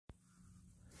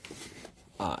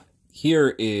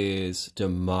Here is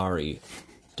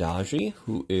Dimari-Daji,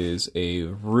 who is a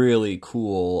really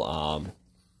cool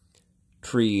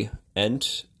tree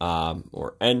ent,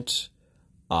 or ent.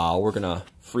 We're gonna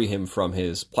free him from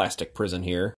his plastic prison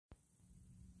here.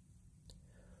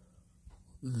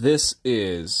 This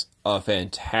is a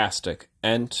fantastic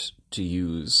ent to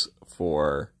use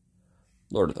for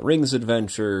Lord of the Rings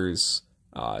adventures,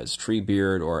 as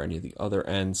Treebeard, or any of the other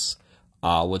ents.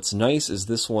 What's nice is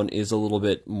this one is a little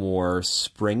bit more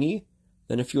springy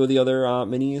than a few of the other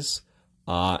minis,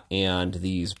 and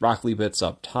these broccoli bits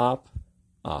up top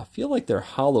feel like they're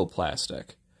hollow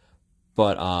plastic,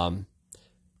 but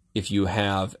if you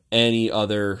have any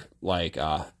other like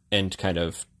ent kind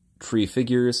of tree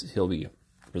figures, he'll be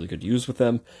really good to use with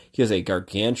them. He has a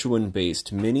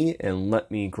gargantuan-based mini, and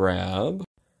let me grab...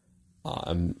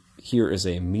 here is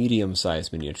a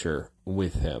medium-sized miniature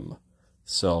with him.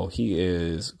 So he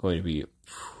is going to be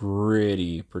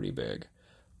pretty big.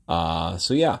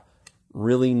 So yeah,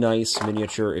 really nice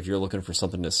miniature if you're looking for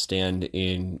something to stand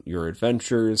in your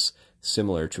adventures,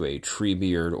 similar to a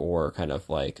Treebeard or kind of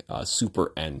like a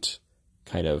super ent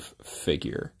kind of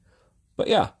figure. But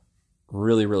yeah,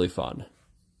 really fun.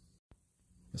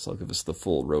 Guess I'll give this the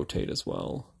full rotate as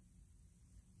well.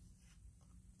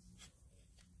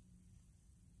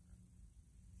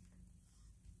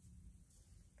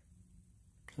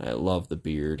 I love the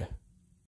beard.